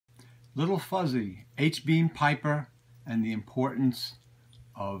Little Fuzzy, H. Beam Piper, and the importance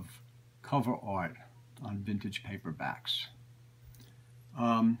of cover art on vintage paperbacks.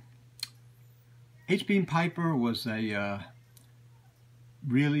 H. Beam Piper was a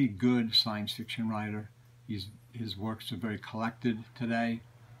really good science fiction writer. His works are very collected today,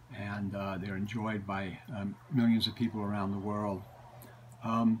 and they're enjoyed by millions of people around the world.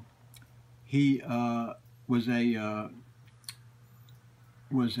 He was a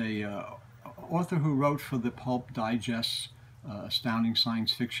author who wrote for the pulp digests, Astounding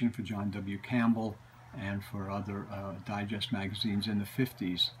Science Fiction for John W. Campbell, and for other digest magazines in the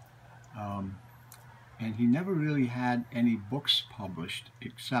 50s. And he never really had any books published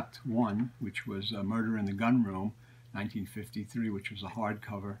except one, which was Murder in the Gun Room, 1953, which was a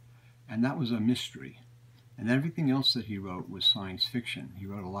hardcover, and that was a mystery. And everything else that he wrote was science fiction. He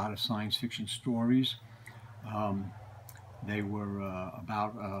wrote a lot of science fiction stories. They were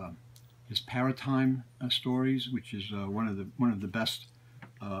about his paratime stories, which is one of the best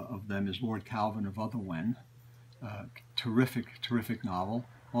of them is Lord Calvin of Otherwen. Terrific novel.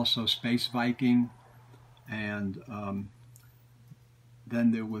 Also Space Viking, and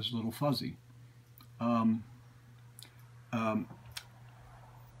then there was Little Fuzzy.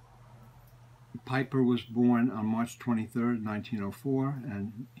 Piper was born on March 23rd, 1904,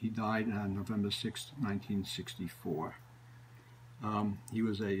 and he died on November 6th, 1964. He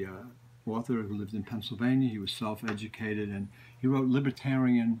was a author who lived in Pennsylvania. He was self-educated, and he wrote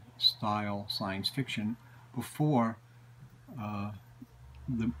libertarian-style science fiction before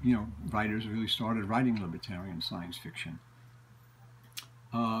writers really started writing libertarian science fiction.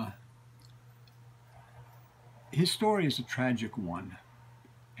 His story is a tragic one,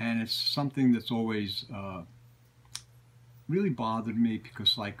 and it's something that's always really bothered me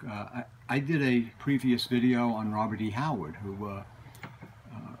because, like, I did a previous video on Robert E. Howard, who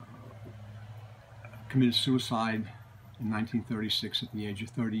committed suicide in 1936 at the age of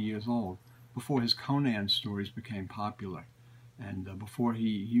 30 years old, before his Conan stories became popular. And before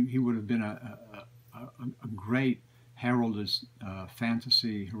he would have been a great heralded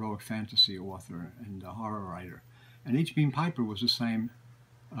heroic fantasy author and a horror writer. And H. Beam Piper was the same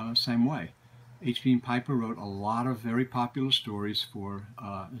way. H. Beam Piper wrote a lot of very popular stories for,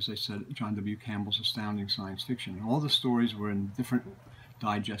 as I said, John W. Campbell's Astounding Science Fiction. And all the stories were in different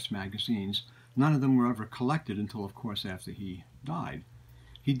digest magazines. None of them were ever collected until, of course, after he died.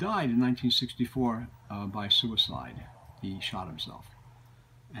 He died in 1964 by suicide. He shot himself.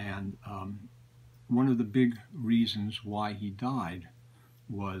 And one of the big reasons why he died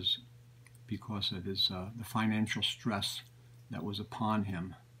was because of his the financial stress that was upon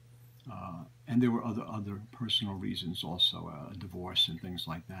him. And there were other personal reasons also, a divorce and things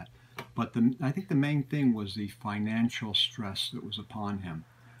like that. But I think the main thing was the financial stress that was upon him.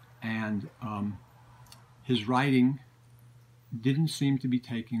 And his writing didn't seem to be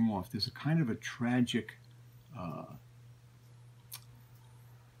taking off. There's a kind of a tragic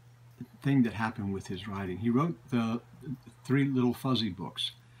thing that happened with his writing. He wrote the 3 Little Fuzzy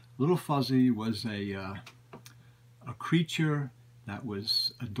books. Little Fuzzy was a creature that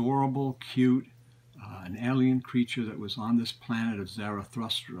was adorable, cute, an alien creature that was on this planet of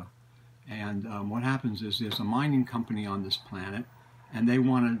Zarathustra. And what happens is there's a mining company on this planet, and they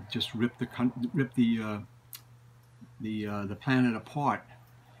want to just rip the planet apart.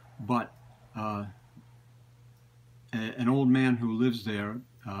 But an old man who lives there,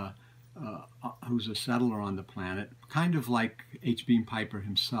 who's a settler on the planet, kind of like H. Beam Piper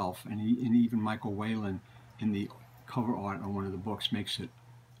himself, and even Michael Whalen in the cover art on one of the books makes it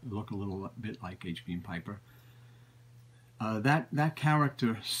look a little bit like H. Beam Piper. That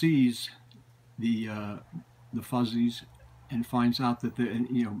character sees the Fuzzies and finds out that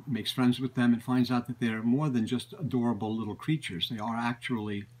makes friends with them and finds out that they're more than just adorable little creatures. They are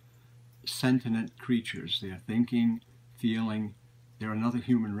actually sentient creatures. They are thinking, feeling. They're another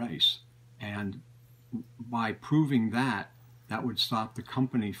human race. And by proving that would stop the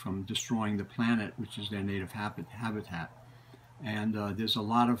company from destroying the planet, which is their native habitat. And there's a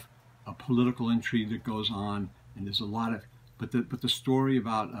lot of political intrigue that goes on, and there's a lot of, but the story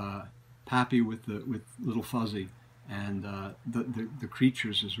about Pappy with Little Fuzzy and the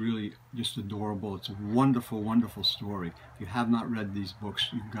creatures is really just adorable. It's a wonderful, wonderful story. If you have not read these books,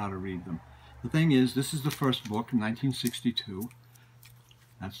 you've got to read them. The thing is, this is the first book in 1962.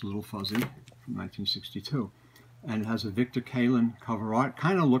 That's Little Fuzzy from 1962. And it has a Victor Kalin cover art.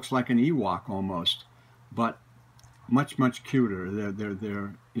 Kind of looks like an Ewok almost, but much, much cuter.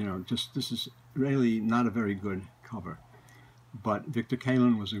 They're this is really not a very good cover. But Victor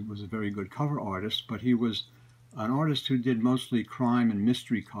Kalin was a very good cover artist, but he was an artist who did mostly crime and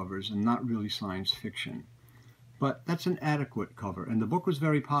mystery covers and not really science fiction. But that's an adequate cover, and the book was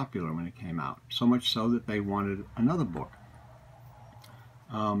very popular when it came out, so much so that they wanted another book.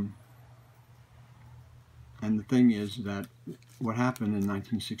 And the thing is that what happened in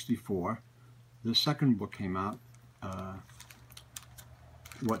 1964, the second book came out,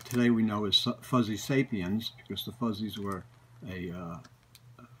 what today we know as Fuzzy Sapiens, because the Fuzzies were a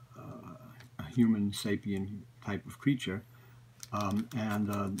human sapien type of creature.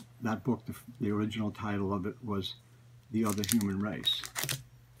 That book, the original title of it was The Other Human Race.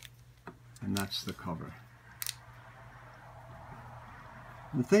 And that's the cover.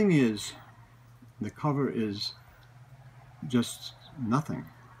 The thing is, the cover is just nothing.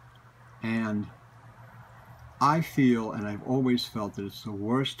 And I feel, and I've always felt, that it's the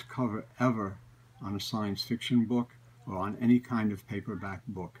worst cover ever on a science fiction book or on any kind of paperback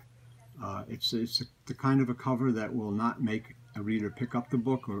book. It's the kind of a cover that will not make a reader pick up the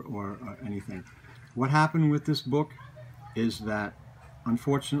book or anything. What happened with this book is that,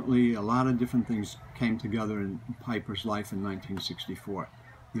 unfortunately, a lot of different things came together in Piper's life in 1964.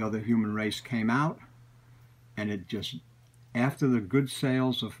 The Other Human Race came out, and it just, after the good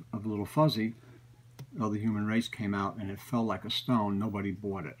sales of Little Fuzzy, The Other Human Race came out, and it fell like a stone. Nobody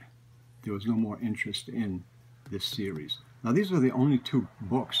bought it. There was no more interest in this series. Now, these were the only two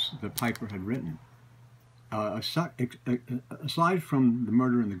books that Piper had written. Aside from The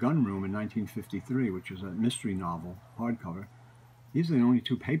Murder in the Gun Room in 1953, which was a mystery novel, hardcover, these are the only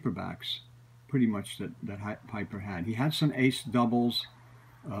two paperbacks, pretty much, that Piper had. He had some ace doubles,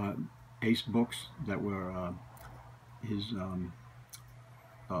 ace books that were his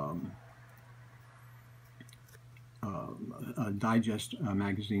digest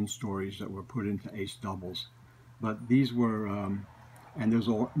magazine stories that were put into ace doubles. But these were, and there's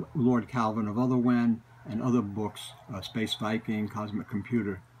Lord Calvin of Otherwen and other books, Space Viking, Cosmic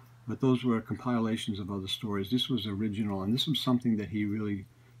Computer, but those were compilations of other stories. This was original, and this was something that he really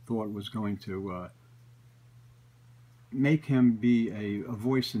thought was going to make him be a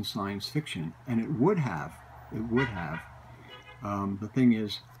voice in science fiction, and it would have. The thing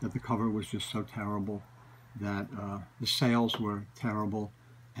is that the cover was just so terrible that the sales were terrible,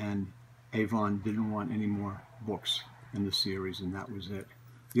 and Avon didn't want any more books in the series, and that was it.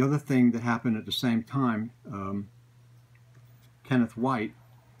 The other thing that happened at the same time, Kenneth White,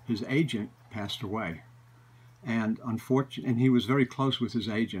 his agent, passed away. And unfortunately, and he was very close with his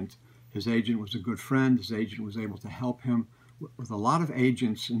agent. His agent was a good friend. His agent was able to help him. With a lot of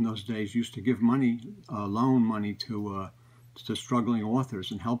agents in those days used to give money, loan money to struggling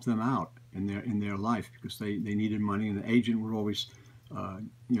authors and help them out in their life, because they needed money, and the agent would always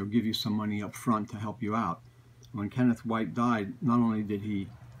give you some money up front to help you out. When Kenneth White died, not only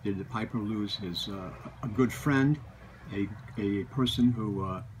did Piper lose his a good friend, a person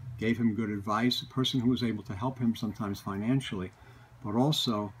who gave him good advice, a person who was able to help him sometimes financially, but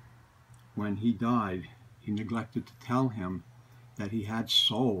also when he died, he neglected to tell him that he had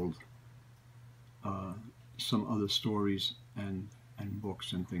sold some other stories and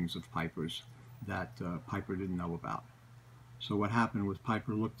books and things of Piper's that Piper didn't know about. So what happened was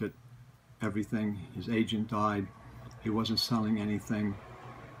Piper looked at everything. His agent died. He wasn't selling anything.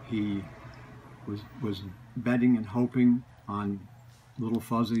 He was betting and hoping on Little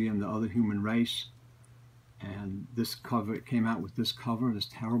Fuzzy and The Other Human Race. And this cover, it came out with this cover, this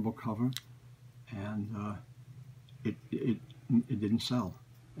terrible cover, and it didn't sell.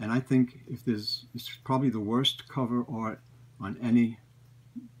 And I think it's probably the worst cover art on any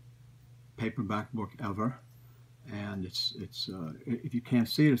paperback book ever. And it's if you can't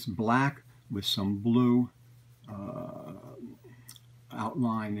see it, it's black with some blue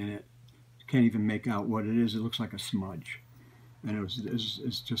outline in it. You can't even make out what it is. It looks like a smudge, and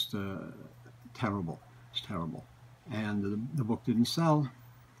it's just terrible. It's terrible. And the book didn't sell,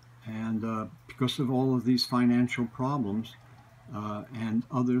 and because of all of these financial problems and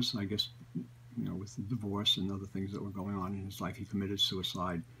others, I guess, with the divorce and other things that were going on in his life, he committed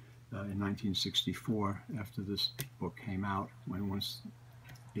suicide in 1964 after this book came out, once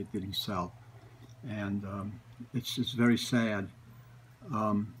it didn't sell. And it's very sad.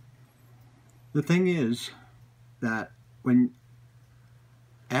 The thing is that when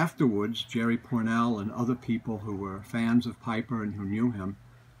afterwards Jerry Pournelle and other people who were fans of Piper and who knew him,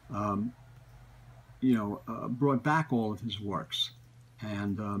 brought back all of his works.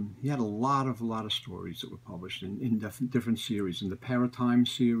 And he had a lot of stories that were published in different series, in the Paratime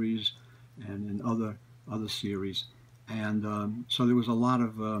series and in other series. And so there was a lot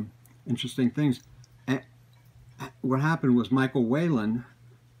of interesting things. And what happened was Michael Whelan,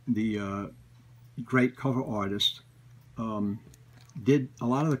 the great cover artist, did a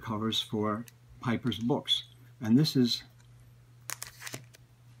lot of the covers for Piper's books. And this is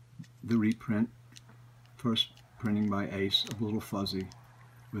the reprint, first printing by Ace, of Little Fuzzy,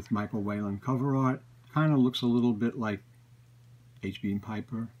 with Michael Whalen cover art. Kind of looks a little bit like H.B.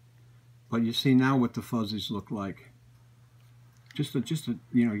 Piper, but you see now what the Fuzzies look like. Just a,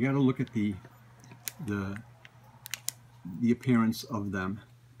 you know, you got to look at the appearance of them.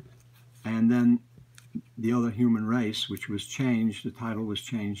 And then the Other Human Race, which was changed, the title was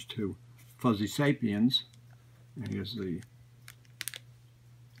changed to Fuzzy Sapiens. And here's the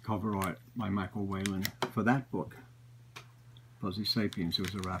cover art by Michael Whalen for that book, Fuzzy Sapiens.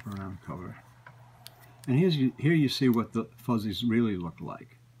 It was a wraparound cover. And here you see what the Fuzzies really look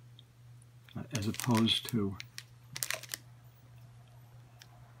like, as opposed to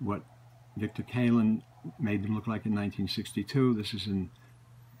what Victor Kalin made them look like in 1962. This is in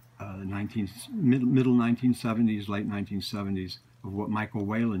middle 1970s, late 1970s, of what Michael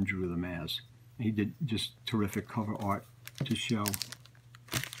Whalen drew them as. He did just terrific cover art to show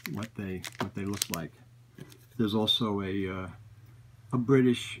what they look like. There's also a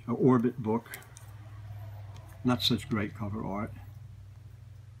British Orbit book, not such great cover art,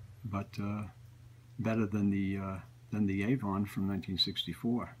 but better than the Avon from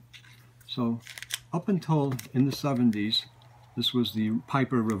 1964. So up until in the 70s, this was the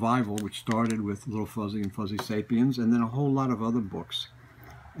Piper revival, which started with Little Fuzzy and Fuzzy Sapiens, and then a whole lot of other books.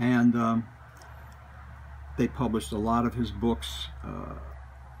 And they published a lot of his books,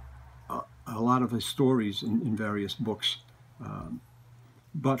 a lot of his stories in various books.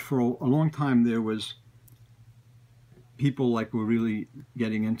 But for a long time, there was people like were really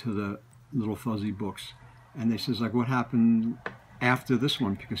getting into the Little Fuzzy books. And they says, like, what happened after this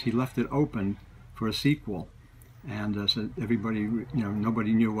one? Because he left it open for a sequel. And so everybody, you know,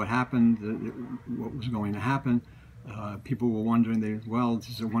 nobody knew what happened, what was going to happen. People were wondering, well, this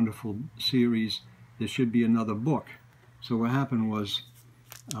is a wonderful series. There should be another book. So what happened was,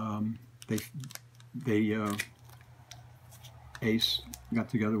 Ace got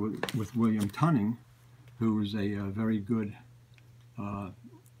together with William Tunning, who was a very good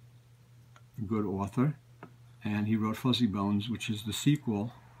author, and he wrote Fuzzy Bones, which is the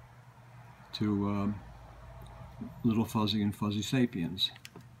sequel to Little Fuzzy and Fuzzy Sapiens.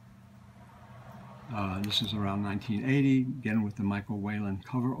 This is around 1980, again with the Michael Whalen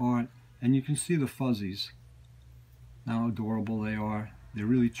cover art, and you can see the Fuzzies, how adorable they are. They're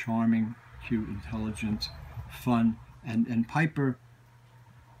really charming, cute, intelligent, fun, and Piper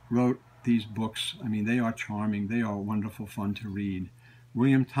wrote these books. I mean, they are charming, they are wonderful fun to read.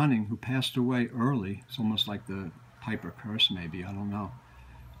 William Tunning, who passed away early, it's almost like the Piper curse maybe, I don't know.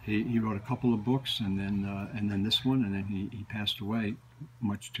 He wrote a couple of books, and then this one, and then he passed away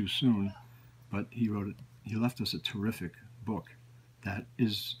much too soon. But he left us a terrific book that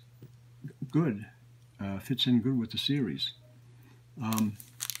is good, fits in good with the series.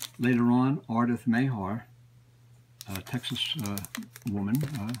 Later on, Ardith Mahar, a Texas woman,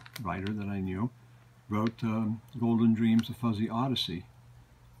 writer that I knew, wrote Golden Dreams, The Fuzzy Odyssey,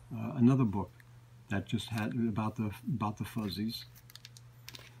 another book that just had about the Fuzzies.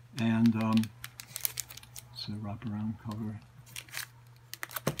 And it's a wraparound cover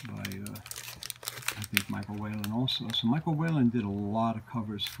by I think Michael Whalen also. So Michael Whalen did a lot of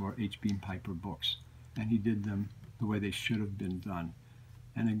covers for H.B. Piper books, and he did them the way they should have been done.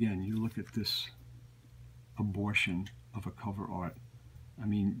 And again, you look at this abortion of a cover art. I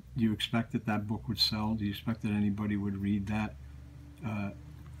mean, do you expect that book would sell? Do you expect that anybody would read that?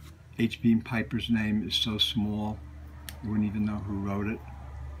 H.B. Piper's name is so small, you wouldn't even know who wrote it.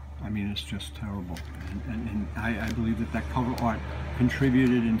 I mean, it's just terrible. And I believe that cover art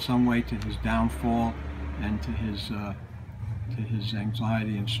contributed in some way to his downfall and to his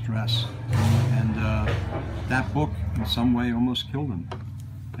anxiety and stress. And that book, in some way, almost killed him.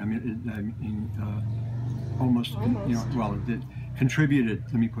 I mean, almost, you know, well, it did, contributed,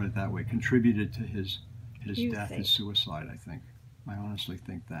 let me put it that way, contributed to his death, his suicide, I think. I honestly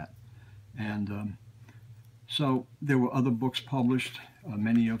think that. And so there were other books published.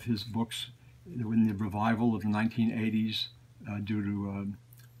 Many of his books in the revival of the 1980s due to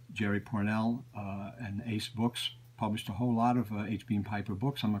Jerry Pournelle and Ace Books published a whole lot of H.B. Piper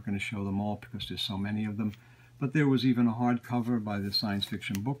books. I'm not going to show them all because there's so many of them. But there was even a hardcover by the Science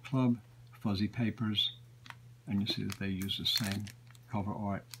Fiction Book Club, Fuzzy Papers, and you see that they use the same cover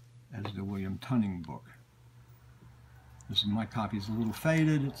art as the William Tunning book. This is, my copy is a little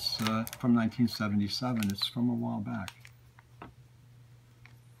faded. It's from 1977. It's from a while back.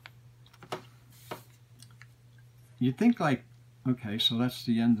 You'd think, like, Okay, so that's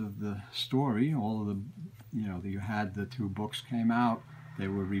the end of the story. All of the, you had the two books came out. They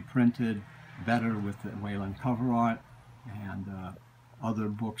were reprinted, better with the Wayland cover art, and other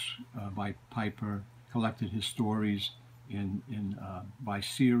books by Piper collected his stories by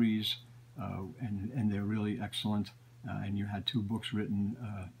series, and they're really excellent. And you had two books written.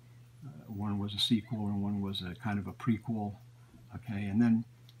 One was a sequel, and one was a kind of a prequel. Okay, and then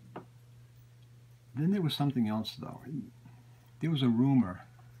there was something else though. There was a rumor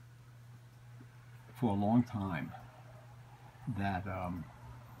for a long time that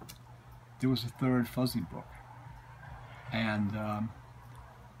there was a third Fuzzy book, and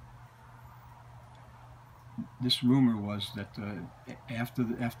this rumor was that after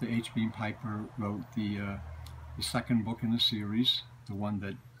H.B. Piper wrote the second book in the series, the one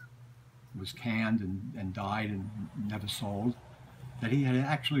that was canned and died and never sold, that he had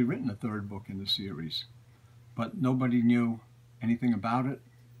actually written a third book in the series, but nobody knew anything about it.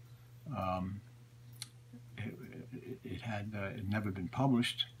 It had never been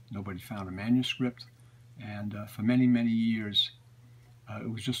published. Nobody found a manuscript, and for many, many years it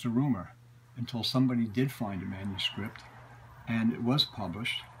was just a rumor until somebody did find a manuscript, and it was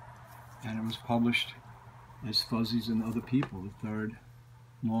published, and it was published as Fuzzies and Other People, the third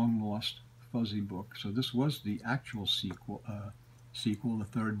long-lost Fuzzy book. So this was the actual sequel, the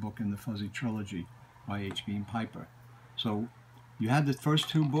third book in the Fuzzy trilogy by H.B. Piper. So you had the first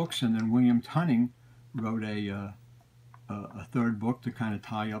two books, and then William Tunning wrote a third book to kind of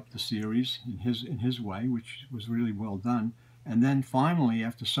tie up the series in his way, which was really well done. And then finally,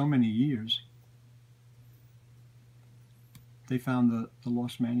 after so many years, they found the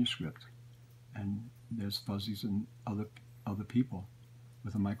lost manuscript, and there's Fuzzies and Other People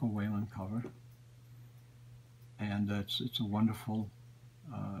with a Michael Wayland cover, and it's a wonderful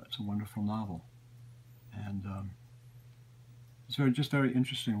novel, and it's just very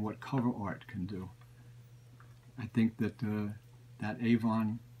interesting what cover art can do. I think that that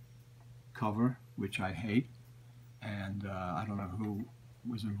Avon cover, which I hate, and I don't know who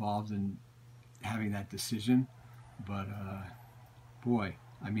was involved in having that decision, but boy,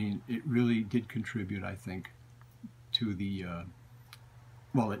 I mean, it really did contribute, I think, to the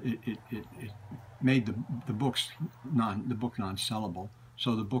well, it made the book non-sellable,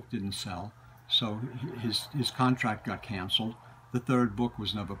 so the book didn't sell. So his contract got canceled. The third book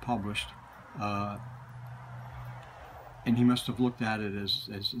was never published, and he must have looked at it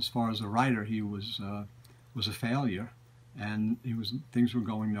as far as a writer, he was a failure, and things were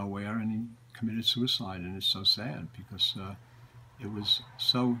going nowhere, and he committed suicide. And it's so sad because it was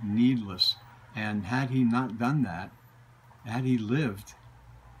so needless. And had he not done that, had he lived,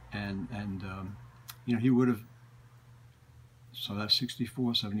 and he would have, so that's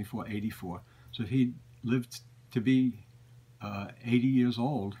 64, 74, 84. So if he lived to be 80 years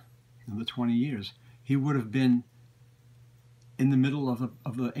old, another 20 years, he would have been in the middle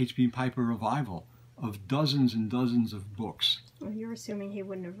of the H.B. Piper revival of dozens and dozens of books. Well, you're assuming he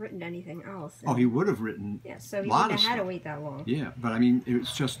wouldn't have written anything else. Oh, he would have written so he a lot wouldn't of have had stuff. to wait that long. Yeah, but I mean,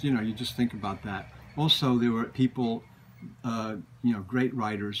 it's just, you just think about that. Also, there were people, great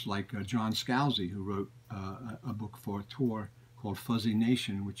writers like John Scalzi, who wrote a book for Tor called Fuzzy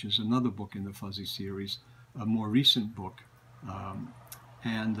Nation, which is another book in the Fuzzy series, a more recent book,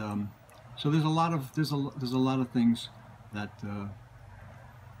 so there's a lot of things that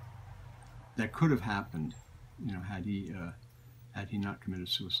that could have happened, had he not committed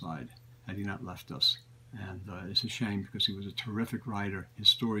suicide, had he not left us. And it's a shame because he was a terrific writer. His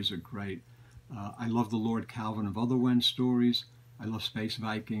stories are great. I love the Lord Calvin of Otherwen stories. I love Space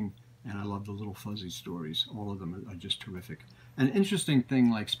Viking, and I love the Little Fuzzy stories. All of them are just terrific. An interesting thing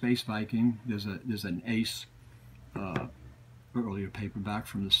like Space Viking, there's an Ace earlier paperback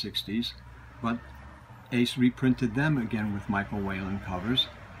from the 60s, but Ace reprinted them again with Michael Wayland covers,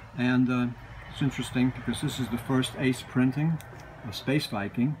 and it's interesting because this is the first Ace printing of Space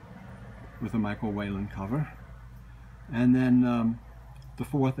Viking with a Michael Wayland cover, and then the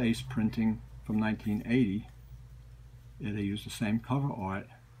fourth Ace printing from 1980, they used the same cover art,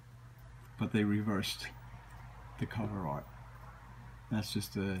 but they reversed the cover art. That's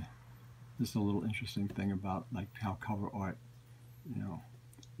just a little interesting thing about like how cover art,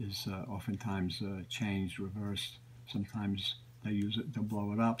 is oftentimes changed, reversed. Sometimes they use it, they'll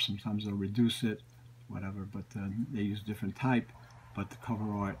blow it up. Sometimes they'll reduce it, whatever. But they use different type. But the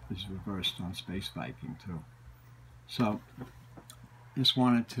cover art is reversed on Space Viking too. So just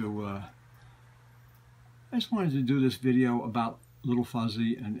wanted to do this video about Little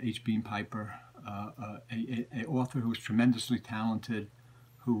Fuzzy and H.B. Piper, a author who was tremendously talented,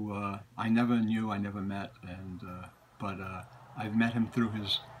 who I never knew, I never met, and but I've met him through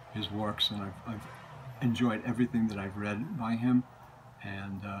his works, and I've enjoyed everything that I've read by him.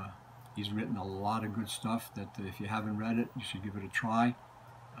 And he's written a lot of good stuff that if you haven't read it, you should give it a try.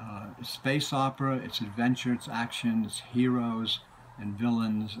 It's space opera, it's adventure, it's action, it's heroes and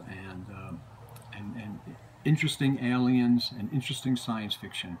villains, and interesting aliens and interesting science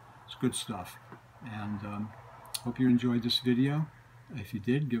fiction. It's good stuff. And hope you enjoyed this video. If you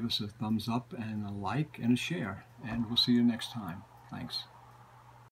did, give us a thumbs up and a like and a share. And we'll see you next time. Thanks.